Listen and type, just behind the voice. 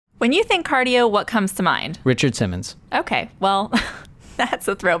When you think cardio, what comes to mind? Richard Simmons. Okay, well, that's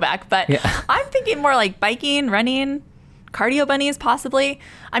a throwback, but Yeah. I'm thinking more like biking, running, cardio bunnies possibly.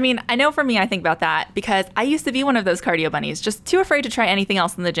 I mean, I know for me, I think about that because I used to be one of those cardio bunnies, just too afraid to try anything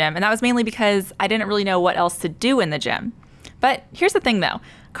else in the gym. And that was mainly because I didn't really know what else to do in the gym. But here's the thing though,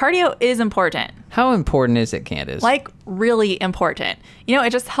 cardio is important. How important is it, Candace? Like really important. You know, it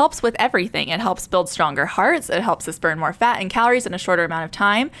just helps with everything. It helps build stronger hearts. It helps us burn more fat and calories in a shorter amount of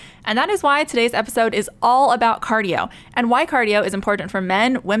time. And that is why today's episode is all about cardio and why cardio is important for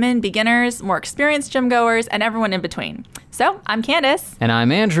men, women, beginners, more experienced gym goers, and everyone in between. So I'm Candace. And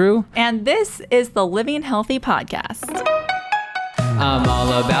I'm Andrew. And this is the Living Healthy Podcast. I'm all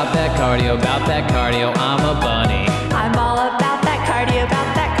about that cardio, I'm a bunny. I'm all about that cardio,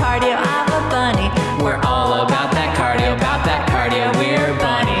 I'm a bunny. We're all about that cardio, we're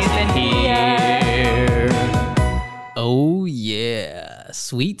bunnies in here. Oh yeah,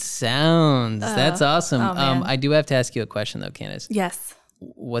 sweet sounds. That's awesome. man. I do have to ask you a question though, Candace. Yes.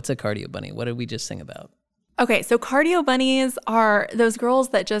 What's a cardio bunny? What did we just sing about? Okay, so cardio bunnies are those girls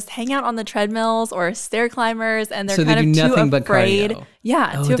that just hang out on the treadmills or stair climbers, and they're So they kind of do too nothing but afraid. cardio.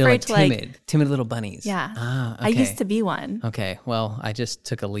 Yeah, Oh, too they're afraid like to timid little bunnies. Yeah. Ah, okay. I used to be one. Okay, well, I just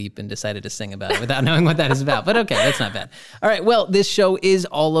took a leap and decided to sing about it without knowing what that is about. But okay, that's not bad. All right, well, this show is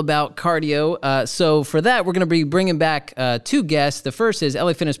all about cardio. So for that, we're going to be bringing back two guests. The first is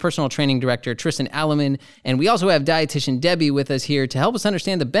LA Fitness Personal Training Director Tristen Alleman. And we also have Dietitian Debbie with us here to help us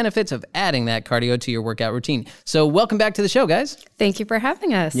understand the benefits of adding that cardio to your workout routine. So welcome back to the show, guys. Thank you for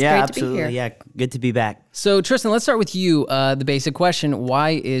having us. Yeah, Great absolutely. to be here. Yeah, good to be back. So Tristen, let's start with you. The basic question, why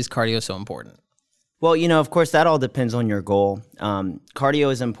is cardio so important? Well, of course, that all depends on your goal.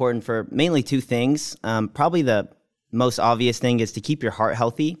 Cardio is important for mainly two things. Probably the most obvious thing is to keep your heart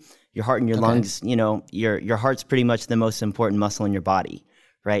healthy. Your heart and your lungs, your heart's pretty much the most important muscle in your body,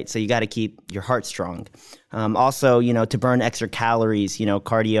 right? So you got to keep your heart strong. Also, to burn extra calories,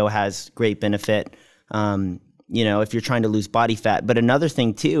 cardio has great benefit, if you're trying to lose body fat. But another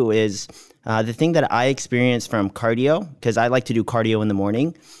thing, too, is the thing that I experience from cardio, because I like to do cardio in the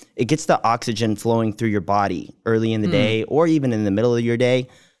morning, it gets the oxygen flowing through your body early in the day or even in the middle of your day.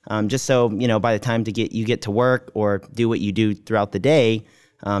 Just so, by the time you get to work or do what you do throughout the day,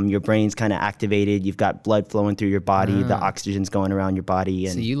 your brain's kind of activated. You've got blood flowing through your body. The oxygen's going around your body.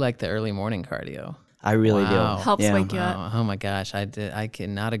 And So you like the early morning cardio? I really do. Helps wake you up. Wow. Oh my gosh, I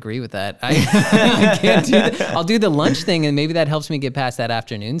cannot agree with that. I can't do that. I'll do the lunch thing, and maybe that helps me get past that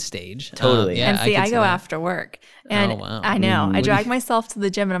afternoon stage. Totally. And see, I can go that. after work. And Oh, wow. I know, I What do drag myself to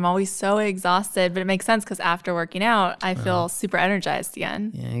the gym and I'm always so exhausted, but it makes sense because after working out, I feel super energized again.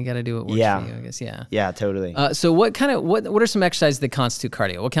 Yeah, you got to do what works Yeah. for you, I guess. Yeah. Yeah, totally. So what are some exercises that constitute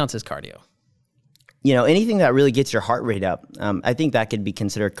cardio? What counts as cardio? Anything that really gets your heart rate up, I think that could be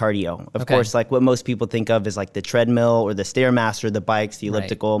considered cardio. Of course, like what most people think of is like the treadmill or the Stairmaster, the bikes, the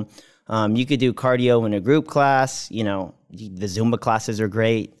elliptical. You could do cardio in a group class. The Zumba classes are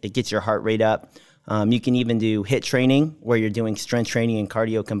great. It gets your heart rate up. You can even do HIIT training where you're doing strength training and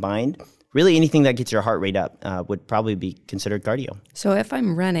cardio combined. Really anything that gets your heart rate up would probably be considered cardio. So if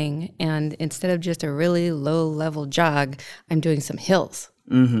I'm running and instead of just a really low level jog, I'm doing some hills,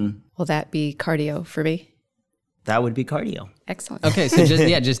 will that be cardio for me? That would be cardio. Excellent. Okay, so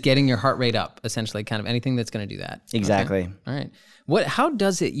just getting your heart rate up, essentially, kind of anything that's going to do that. Exactly. Okay. All right. How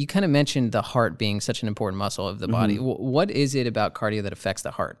does it? You kind of mentioned the heart being such an important muscle of the body. What is it about cardio that affects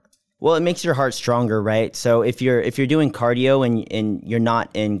the heart? Well, it makes your heart stronger, right? So if you're doing cardio and you're not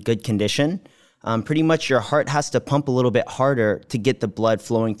in good condition, pretty much your heart has to pump a little bit harder to get the blood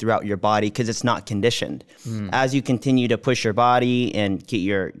flowing throughout your body because it's not conditioned. As you continue to push your body and get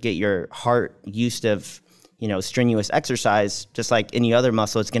your heart used of strenuous exercise, just like any other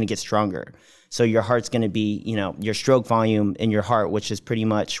muscle, it's going to get stronger. So your heart's going to be, your stroke volume in your heart, which is pretty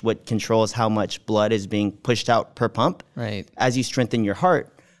much what controls how much blood is being pushed out per pump. Right. As you strengthen your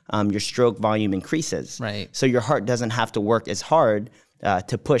heart, your stroke volume increases. Right. So your heart doesn't have to work as hard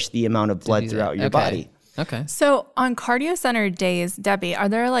to push the amount of blood throughout your body. Okay. So on cardio center days, Debbie, are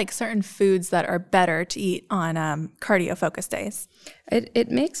there like certain foods that are better to eat on cardio focused days? It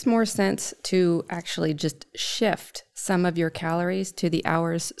makes more sense to actually just shift some of your calories to the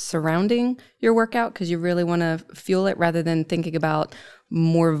hours surrounding your workout because you really want to fuel it rather than thinking about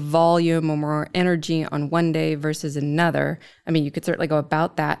more volume or more energy on one day versus another. I mean, you could certainly go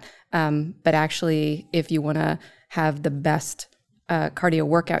about that, but actually if you want to have the best cardio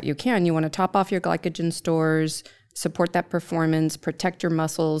workout you want to top off your glycogen stores, support that performance, protect your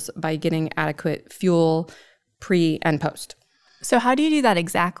muscles by getting adequate fuel pre and post. So how do you do that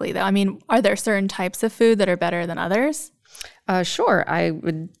exactly though? I mean, are there certain types of food that are better than others? Sure. I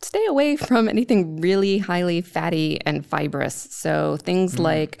would stay away from anything really highly fatty and fibrous. So things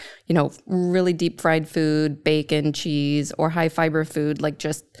like, really deep fried food, bacon, cheese, or high fiber food, like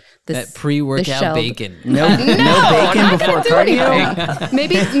just this. That pre-workout bacon. No bacon before cardio.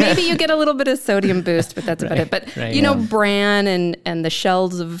 Maybe you get a little bit of sodium boost, but that's about it. But bran and the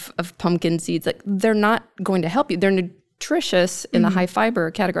shells of pumpkin seeds, like they're not going to help you. They're nutritious in the high fiber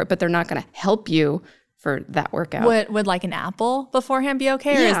category, but they're not going to help you for that workout. Would like an apple beforehand be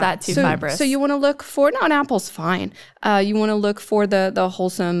okay, or is that too fibrous? So you want to look for, an apple's fine. You want to look for the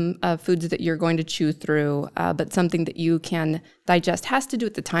wholesome foods that you're going to chew through, but something that you can digest. Has to do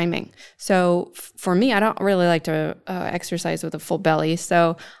with the timing. So for me, I don't really like to exercise with a full belly.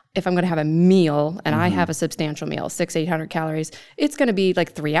 So if I'm going to have a meal, and I have a substantial meal, 600-800 calories, it's going to be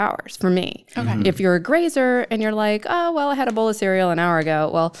like 3 hours for me. Okay. If you're a grazer and you're like, oh, well, I had a bowl of cereal an hour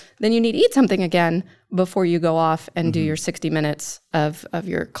ago, well, then you need to eat something again before you go off and do your 60 minutes of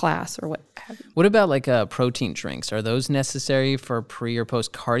your class or what have you. What about like protein drinks? Are those necessary for pre or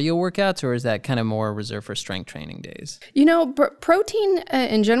post cardio workouts, or is that kind of more reserved for strength training days? Protein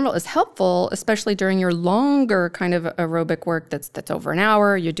in general is helpful, especially during your longer kind of aerobic work that's over an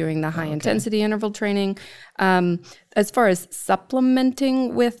hour. You're doing the high intensity interval training. As far as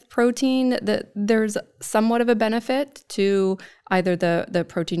supplementing with protein, there's somewhat of a benefit to either the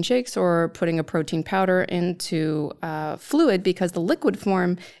protein shakes or putting a protein powder into fluid, because the liquid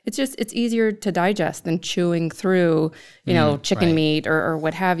form, it's easier to digest than chewing through, chicken meat or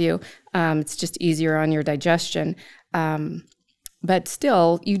what have you. It's just easier on your digestion. But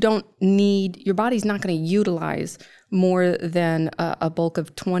still, your body's not going to utilize more than a bulk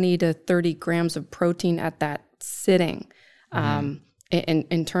of 20 to 30 grams of protein at that sitting.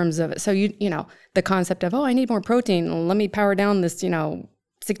 In terms of it. So, the concept of, I need more protein, let me power down this,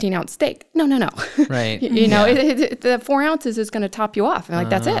 16-ounce steak. No. Right. The 4 ounces is going to top you off. And like,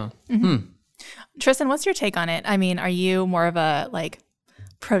 that's it. Tristen, what's your take on it? I mean, are you more of a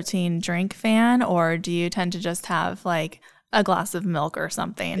protein drink fan, or do you tend to just have a glass of milk or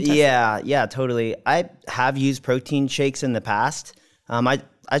something? Yeah, totally. I have used protein shakes in the past.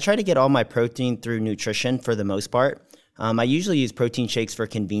 I try to get all my protein through nutrition for the most part. I usually use protein shakes for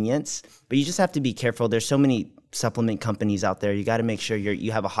convenience, but you just have to be careful. There's so many supplement companies out there. You got to make sure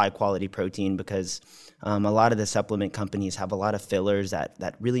you have a high quality protein, because a lot of the supplement companies have a lot of fillers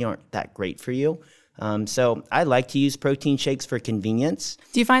that really aren't that great for you. So I like to use protein shakes for convenience.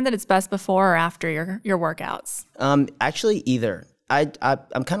 Do you find that it's best before or after your workouts? Actually, either. I'm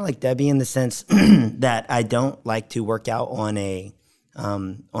kind of like Debbie in the sense that I don't like to work out on a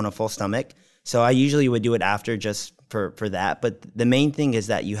full stomach. So I usually would do it after, just for that. But the main thing is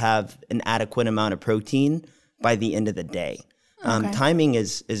that you have an adequate amount of protein by the end of the day. Timing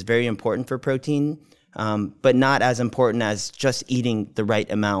is very important for protein, but not as important as just eating the right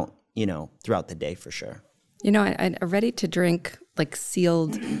amount, throughout the day for sure. A ready to drink,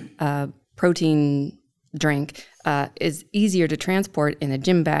 sealed protein drink is easier to transport in a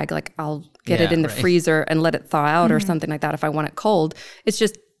gym bag. I'll get it in the freezer and let it thaw out or something like that if I want it cold. It's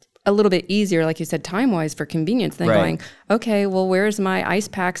just a little bit easier, like you said, time-wise for convenience than going, okay, well, where's my ice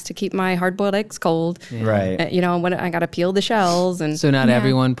packs to keep my hard-boiled eggs cold? Yeah. Right. When I got to peel the shells. And so not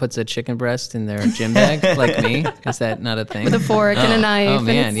everyone puts a chicken breast in their gym bag like me? Is that not a thing? With a fork and a knife. Oh,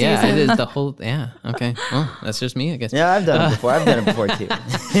 man, and yeah. It is the whole, okay. Well, that's just me, I guess. Yeah, I've done it before. I've done it before, too.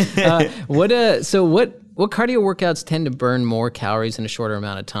 What cardio workouts tend to burn more calories in a shorter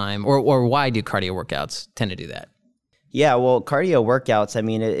amount of time? Or why do cardio workouts tend to do that? Yeah, well, cardio workouts, I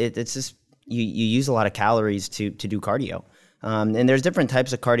mean, it's just, you use a lot of calories to do cardio. And there's different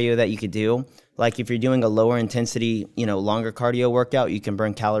types of cardio that you could do. Like if you're doing a lower intensity, longer cardio workout, you can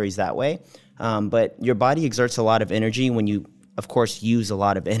burn calories that way. But your body exerts a lot of energy when you, of course, use a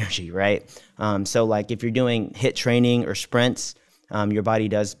lot of energy, right? So like if you're doing HIIT training or sprints, your body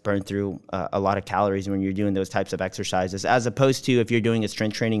does burn through a lot of calories when you're doing those types of exercises, as opposed to if you're doing a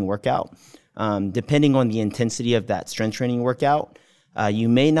strength training workout. Depending on the intensity of that strength training workout, you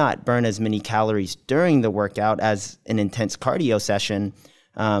may not burn as many calories during the workout as an intense cardio session.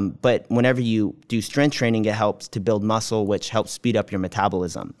 But whenever you do strength training, it helps to build muscle, which helps speed up your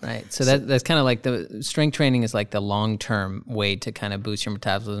metabolism. Right. So that's kind of like the strength training is like the long-term way to kind of boost your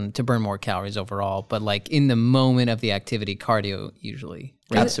metabolism to burn more calories overall. But like in the moment of the activity, cardio usually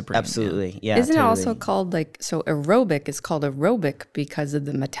reigns supreme. Absolutely. Yeah. Isn't it also called so aerobic is called aerobic because of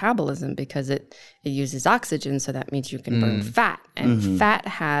the metabolism, because it uses oxygen. So that means you can burn fat, and fat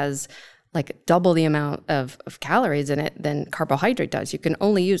has double the amount of calories in it than carbohydrate does. You can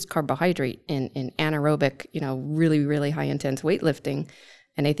only use carbohydrate in anaerobic, really, really high intense weightlifting.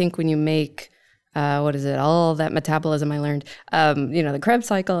 And I think when you make what is it? All that metabolism I learned, the Krebs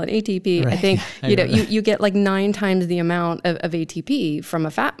cycle and ATP. Right. I think, you get like 9 times the amount of ATP from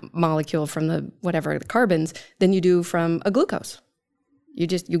a fat molecule from the carbons than you do from a glucose. You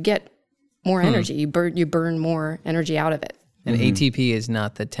get more energy. You burn more energy out of it. And ATP is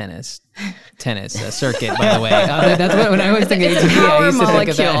not the tennis circuit, by the way. That's what, when I was thinking ATP, I used to think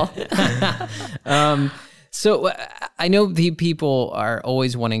of that. So I know the people are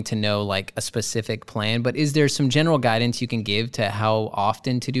always wanting to know like a specific plan, but is there some general guidance you can give to how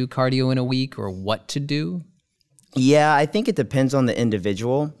often to do cardio in a week or what to do? Yeah, I think it depends on the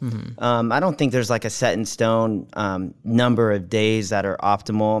individual. I don't think there's like a set in stone number of days that are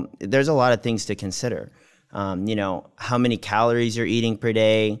optimal. There's a lot of things to consider. How many calories you're eating per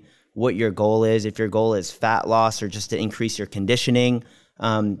day, what your goal is, if your goal is fat loss or just to increase your conditioning.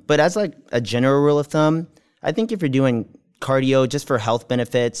 But as like a general rule of thumb, I think if you're doing cardio just for health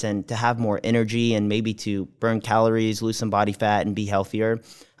benefits and to have more energy and maybe to burn calories, lose some body fat and be healthier,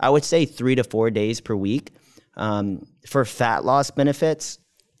 I would say 3 to 4 days per week. For fat loss benefits,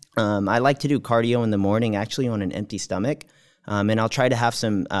 I like to do cardio in the morning actually on an empty stomach. And I'll try to have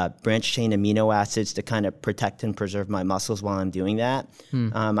some branched chain amino acids to kind of protect and preserve my muscles while I'm doing that.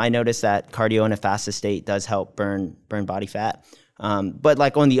 I noticed that cardio in a fasted state does help burn body fat. But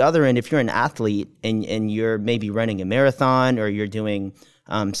like on the other end, if you're an athlete and you're maybe running a marathon or you're doing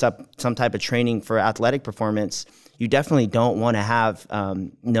some type of training for athletic performance, you definitely don't want to have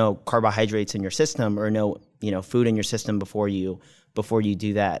no carbohydrates in your system or no food in your system before you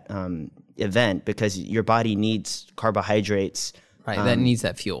do that event, because your body needs carbohydrates. Right, that needs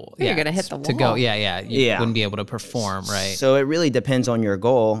that fuel. You're going to hit the wall. To go, you wouldn't be able to perform, right? So it really depends on your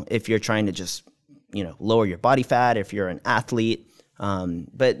goal. If you're trying to just, lower your body fat, if you're an athlete.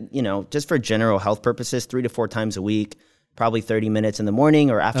 But, just for general health purposes, 3 to 4 times a week, probably 30 minutes in the morning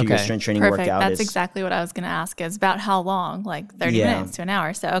or after your strength training workout. That's exactly what I was going to ask, is about how long, like 30 minutes to an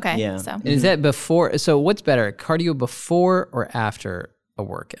hour. So, okay. Yeah. So. And is that before? So what's better, cardio before or after a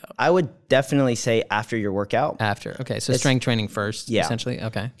workout? I would definitely say after your workout. After. Okay. So strength training first, essentially.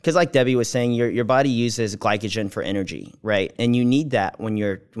 Okay. Because like Debbie was saying, your body uses glycogen for energy, right? And you need that when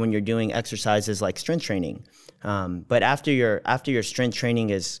you're doing exercises like strength training. But after your strength training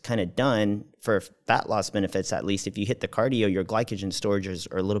is kind of done, for fat loss benefits, at least if you hit the cardio, your glycogen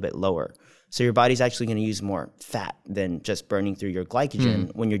storages are a little bit lower. So your body's actually going to use more fat than just burning through your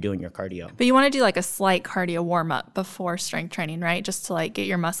glycogen when you're doing your cardio. But you want to do like a slight cardio warm up before strength training, right? Just to like get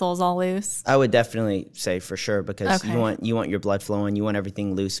your muscles all loose. I would definitely say for sure, because you want your blood flowing, you want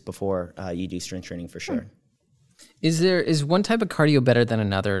everything loose before you do strength training for sure. Is one type of cardio better than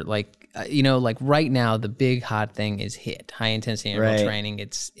another? Like, like right now, the big hot thing is HIIT, high intensity interval training.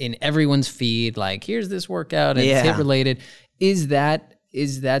 It's in everyone's feed. Like, here's this workout, and it's HIIT related. Is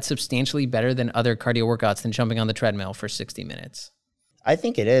that substantially better than other cardio workouts than jumping on the treadmill for 60 minutes? I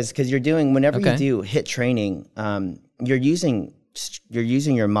think it is, because whenever you do HIIT training, you're using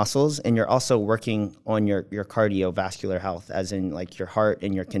your muscles, and you're also working on your cardiovascular health, as in like your heart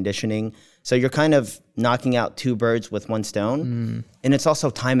and your conditioning. So you're kind of knocking out 2 birds with 1 stone, and it's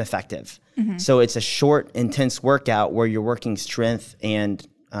also time effective. So it's a short, intense workout where you're working strength and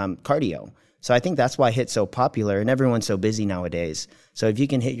cardio. So I think that's why HIIT's so popular, and everyone's so busy nowadays. So if you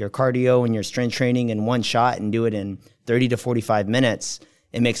can hit your cardio and your strength training in one shot and do it in 30 to 45 minutes,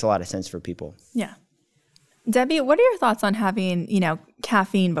 it makes a lot of sense for people. Yeah. Debbie, what are your thoughts on having,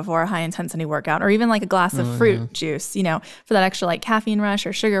 caffeine before a high intensity workout, or even like a glass of fruit juice, for that extra like caffeine rush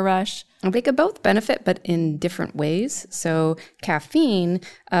or sugar rush? They could both benefit, but in different ways. So caffeine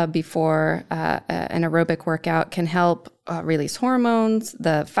before an aerobic workout can help release hormones,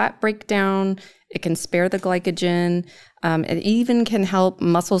 the fat breakdown. It can spare the glycogen. It even can help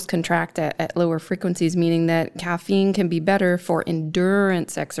muscles contract at lower frequencies, meaning that caffeine can be better for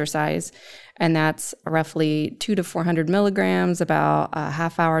endurance exercise. And that's roughly 200 to 400 milligrams, about a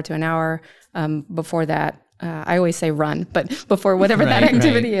half hour to an hour before that. I always say run, but before whatever that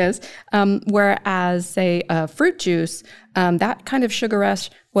activity is. Whereas, say, fruit juice, that kind of sugar rush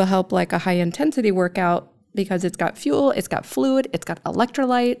will help like a high intensity workout, because it's got fuel, it's got fluid, it's got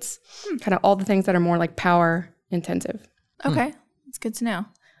electrolytes, kind of all the things that are more like power intensive. Okay, that's good to know.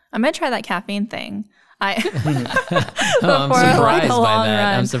 I'm going to try that caffeine thing. I'm surprised by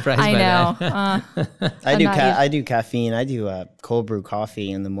that. I'm surprised by that. I do caffeine. I do cold brew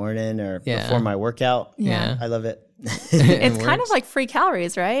coffee in the morning or before my workout. Yeah. I love it. It's kind of like free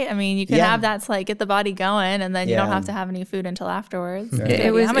calories, right? I mean, you can have that to like get the body going, and then you don't have to have any food until afterwards. Right.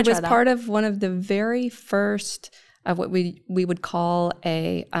 It was part of one of the very first of what we would call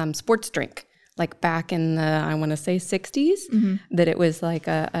a sports drink. like back in the, I want to say 60s, that it was like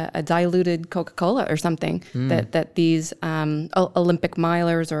a diluted Coca-Cola or something that these Olympic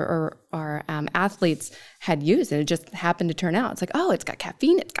milers or athletes had used. And it just happened to turn out. It's like, oh, it's got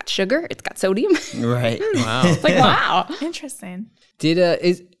caffeine, it's got sugar, it's got sodium. Right. Wow. It's like, wow. Interesting.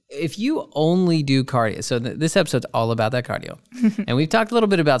 If you only do cardio, so this episode's all about that cardio, and we've talked a little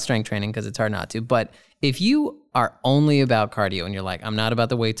bit about strength training because it's hard not to, but if you are only about cardio and you're like, I'm not about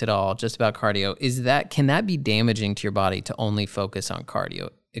the weights at all, just about cardio, can that be damaging to your body to only focus on cardio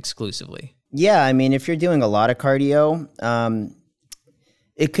exclusively? Yeah, I mean, if you're doing a lot of cardio,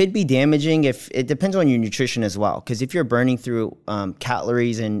 it could be damaging. If it depends on your nutrition as well, because if you're burning through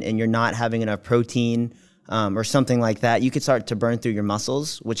calories and you're not having enough protein or something like that, you could start to burn through your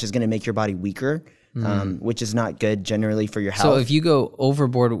muscles, which is going to make your body weaker, which is not good generally for your health. So if you go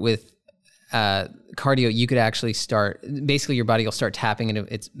overboard with cardio, you could actually basically your body will start tapping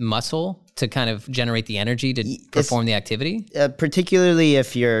into its muscle to kind of generate the energy to perform the activity? Particularly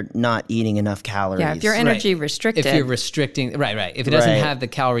if you're not eating enough calories. Yeah, if you're energy restricted. If you're restricting, right. If it doesn't have the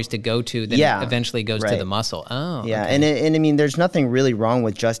calories to go to, then it eventually goes to the muscle. Oh, yeah. Okay. And I mean, there's nothing really wrong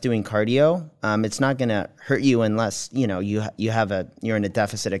with just doing cardio. It's not going to hurt you unless, you're in a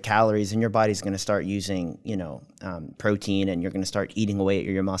deficit of calories and your body's going to start using, protein, and you're going to start eating away at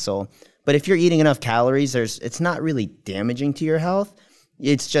your muscle. But if you're eating enough calories, it's not really damaging to your health.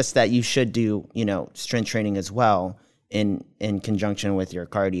 It's just that you should do, strength training as well in conjunction with your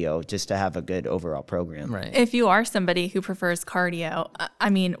cardio, just to have a good overall program. Right. If you are somebody who prefers cardio, I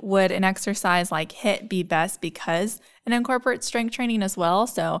mean, would an exercise like HIIT be best because it incorporates strength training as well?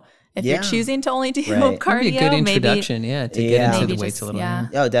 So if you're choosing to only do cardio, that'd be a good introduction, to get into the weights a little more.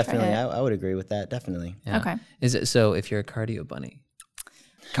 Oh, definitely. I would agree with that. Definitely. Yeah. Okay. Is it so if you're a cardio bunny?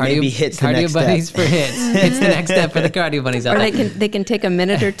 Maybe HIIT's the next step. Cardio bunnies for HIITs. It's the next step for the cardio bunnies out Or there. they can take a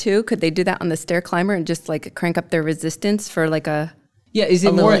minute or two. Could they do that on the stair climber and just like crank up their resistance for like a is it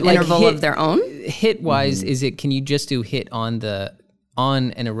a more little like interval of their own? HIIT wise, is it? Can you just do HIIT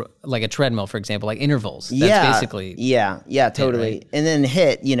like a treadmill, for example, like intervals? That's basically. Yeah, totally. Right? And then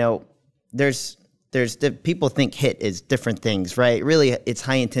HIIT, there's the people think HIIT is different things, right? Really, it's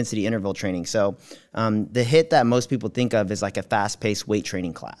high intensity interval training. So the HIIT that most people think of is like a fast paced weight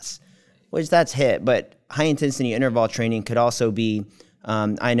training class, which that's HIIT. But high intensity interval training could also be,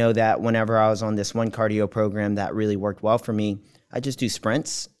 I know that whenever I was on this one cardio program that really worked well for me, I just do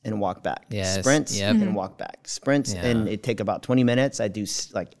sprints and walk back. Sprints and walk back. Sprints, and it take about 20 minutes. I do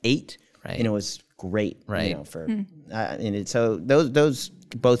like 8, and it was great. Right. So those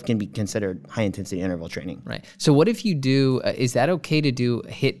both can be considered high intensity interval training. Right. So what if you do, is that okay to do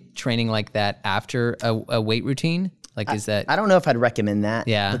HIIT training like that after a weight routine? Like, is that? I don't know if I'd recommend that.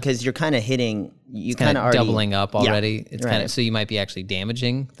 Yeah. Because you're kind of hitting, you kind of already doubling up already. Yeah, It's kind of, so you might be actually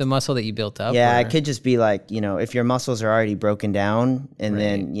damaging the muscle that you built up. Yeah. It could just be like, if your muscles are already broken down, and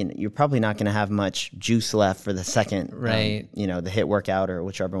then, you're probably not going to have much juice left for the second, the HIIT workout or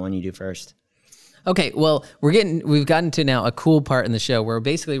whichever one you do first. Okay, well, we've gotten to now a cool part in the show where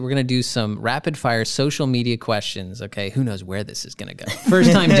basically we're going to do some rapid fire social media questions. Okay, who knows where this is going to go?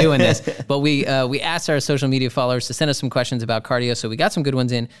 First time doing this, but we asked our social media followers to send us some questions about cardio, so we got some good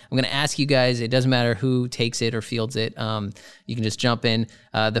ones in. I'm going to ask you guys. It doesn't matter who takes it or fields it. You can just jump in.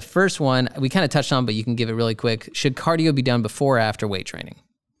 The first one we kind of touched on, but you can give it really quick. Should cardio be done before or after weight training?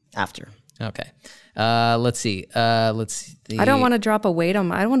 After. Okay. Let's see. I don't want to drop a weight I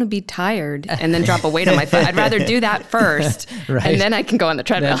don't want to be tired and then drop a weight on my foot. I'd rather do that first, and then I can go on the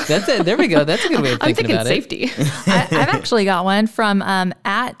treadmill. That's it. There we go. That's a good way of thinking about it. I'm thinking safety. I've actually got one from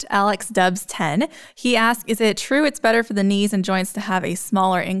at AlexDubs10. He asked, is it true it's better for the knees and joints to have a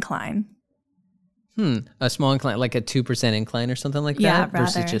smaller incline? A small incline, like a 2% incline or something like Yeah, that,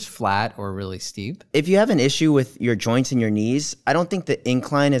 versus rather. just flat or really steep. If you have an issue with your joints and your knees, I don't think the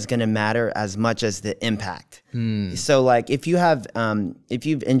incline is going to matter as much as the impact. So like if you've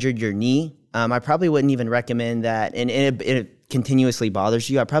injured your knee, I probably wouldn't even recommend that. And it continuously bothers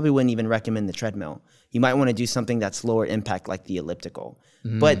you, I probably wouldn't even recommend the treadmill. You might want to do something that's lower impact like the elliptical.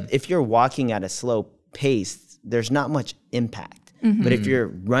 But if you're walking at a slow pace, there's not much impact. But if you're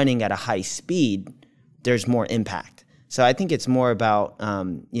running at a high speed, there's more impact. So I think it's more about,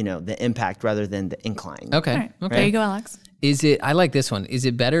 the impact rather than the incline. Okay. Right. Okay. There you go, Alex. I like this one. Is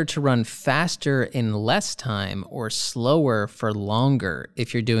it better to run faster in less time or slower for longer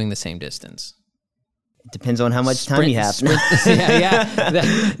if you're doing the same distance? It depends on how much time you have.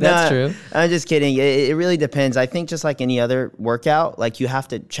 That's true. I'm just kidding. It really depends. I think just like any other workout, like you have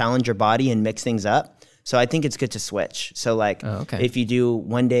to challenge your body and mix things up. So I think it's good to switch. So like if you do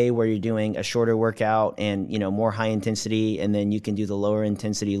one day where you're doing a shorter workout and, more high intensity, and then you can do the lower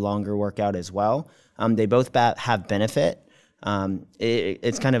intensity, longer workout as well. They both have benefit.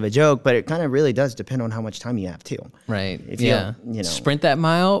 It's kind of a joke, but it kind of really does depend on how much time you have too. Right. If sprint that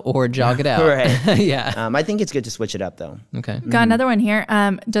mile or jog it out. Right. Yeah. I think it's good to switch it up though. Okay. Got another one here.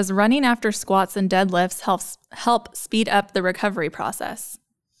 Does running after squats and deadlifts help speed up the recovery process?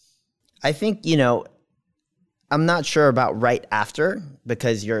 I think, I'm not sure about right after,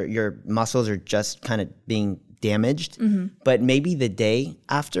 because your muscles are just kind of being damaged, but maybe the day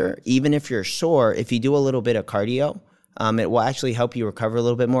after, even if you're sore, if you do a little bit of cardio, it will actually help you recover a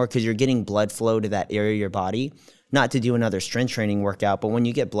little bit more, because you're getting blood flow to that area of your body. Not to do another strength training workout, but when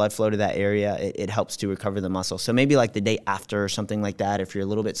you get blood flow to that area, it helps to recover the muscle. So maybe like the day after or something like that, if you're a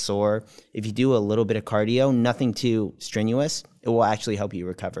little bit sore, if you do a little bit of cardio, nothing too strenuous, it will actually help you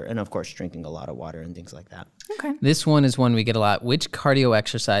recover. And of course, drinking a lot of water and things like that. Okay. This one is one we get a lot. Which cardio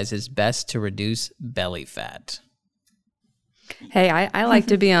exercise is best to reduce belly fat? Hey, I like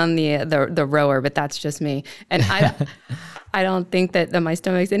to be on the rower, but that's just me. And I don't think that my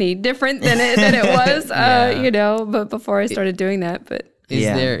stomach's any different than it was, but before I started doing that. But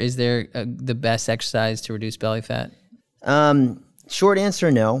is there the best exercise to reduce belly fat? Short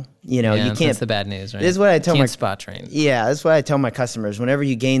answer, no. You can't. That's the bad news, right? This is what I tell my spot train. Yeah, that's what I tell my customers. Whenever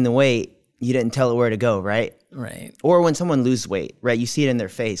you gain the weight, you didn't tell it where to go, right? Right. Or when someone loses weight, right? You see it in their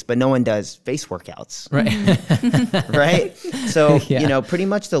face, but no one does face workouts. Right. Right? So, pretty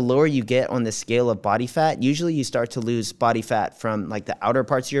much the lower you get on the scale of body fat, usually you start to lose body fat from like the outer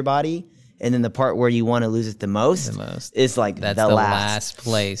parts of your body. And then the part where you want to lose it the most is like that's the last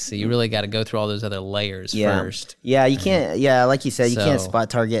place. So you really got to go through all those other layers first. Yeah, you can't. Yeah, like you said, you can't spot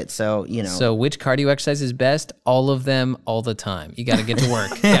target. So So which cardio exercise is best? All of them, all the time. You got to get to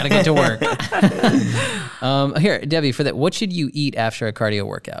work. Here, Debbie, for that, what should you eat after a cardio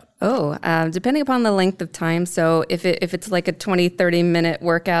workout? Depending upon the length of time. So if it's like a 20, 30-minute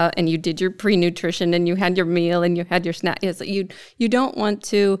workout and you did your pre-nutrition and you had your meal and you had your snack, you don't want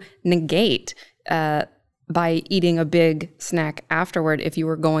to negate by eating a big snack afterward if you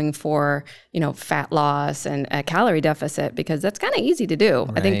were going for, fat loss and a calorie deficit, because that's kind of easy to do.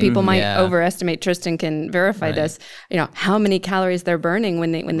 Right. I think people might overestimate, Tristen can verify this, how many calories they're burning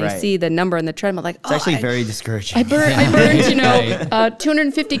when they see the number on the treadmill. Like, it's actually very discouraging. I burned,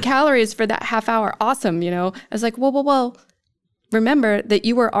 250 calories for that half hour. Awesome. I was like, well, remember that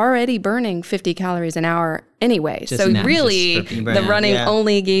you were already burning 50 calories an hour anyway. So really, the running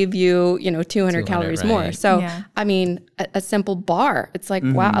only gave you, 200 calories more. So, I mean, a simple bar, it's like,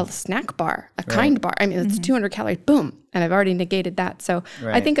 wow, a snack bar, a kind bar. I mean, it's 200 calories, boom. And I've already negated that. So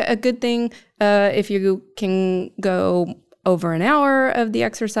I think a good thing, if you can go over an hour of the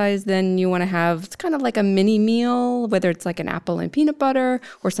exercise, then you want to have, it's kind of like a mini meal, whether it's like an apple and peanut butter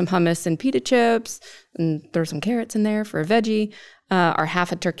or some hummus and pita chips, and throw some carrots in there for a veggie, or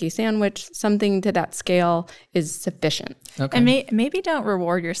half a turkey sandwich. Something to that scale is sufficient. Okay. And maybe don't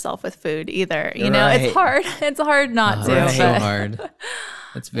reward yourself with food either. It's hard. It's hard not to. It's so hard.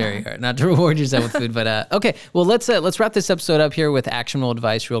 It's very hard not to reward yourself with food. But okay, well, let's wrap this episode up here with actionable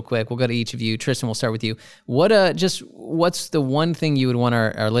advice real quick. We'll go to each of you. Tristen, we'll start with you. What's the one thing you would want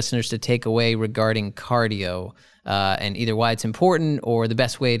our listeners to take away regarding cardio, and either why it's important or the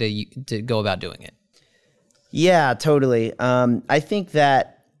best way to go about doing it? Yeah, totally. I think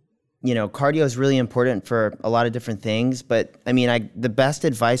that cardio is really important for a lot of different things, but I mean, the best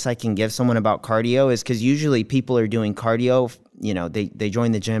advice I can give someone about cardio is, because usually people are doing cardio, they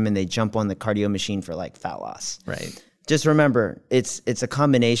join the gym and they jump on the cardio machine for like fat loss. Right. Just remember, it's a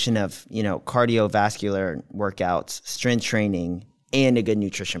combination of, cardiovascular workouts, strength training, and a good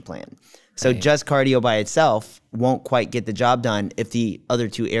nutrition plan. So just cardio by itself won't quite get the job done if the other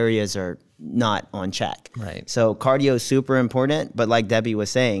two areas are not on check. Right. So cardio is super important, but like Debbie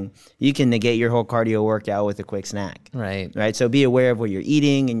was saying, you can negate your whole cardio workout with a quick snack. Right. Right. So be aware of what you're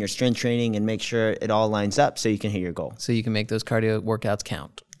eating and your strength training, and make sure it all lines up so you can hit your goal. So you can make those cardio workouts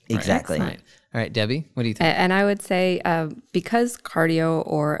count. Exactly. Right. All right, Debbie, what do you think? And I would say because cardio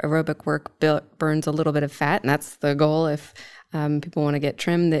or aerobic work burns a little bit of fat, and that's the goal if people want to get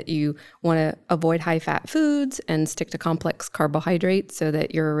trim, that you want to avoid high-fat foods and stick to complex carbohydrates so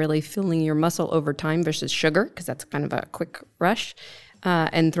that you're really filling your muscle over time versus sugar, because that's kind of a quick rush,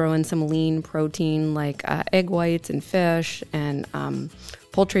 and throw in some lean protein like egg whites and fish and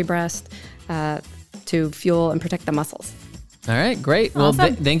poultry breast to fuel and protect the muscles. All right, great. Well,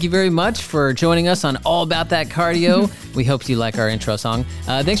 Awesome. Thank you very much for joining us on All About That Cardio. We hope you like our intro song.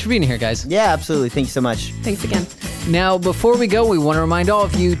 Thanks for being here, guys. Yeah, absolutely. Thank you so much. Thanks again. Now, before we go, we want to remind all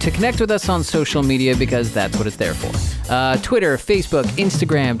of you to connect with us on social media because that's what it's there for. Twitter, Facebook,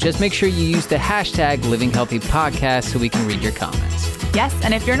 Instagram. Just make sure you use the hashtag LivingHealthyPodcast so we can read your comments. Yes,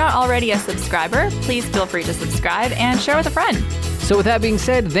 and if you're not already a subscriber, please feel free to subscribe and share with a friend. So with that being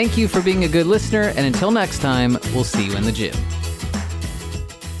said, thank you for being a good listener, and until next time, we'll see you in the gym.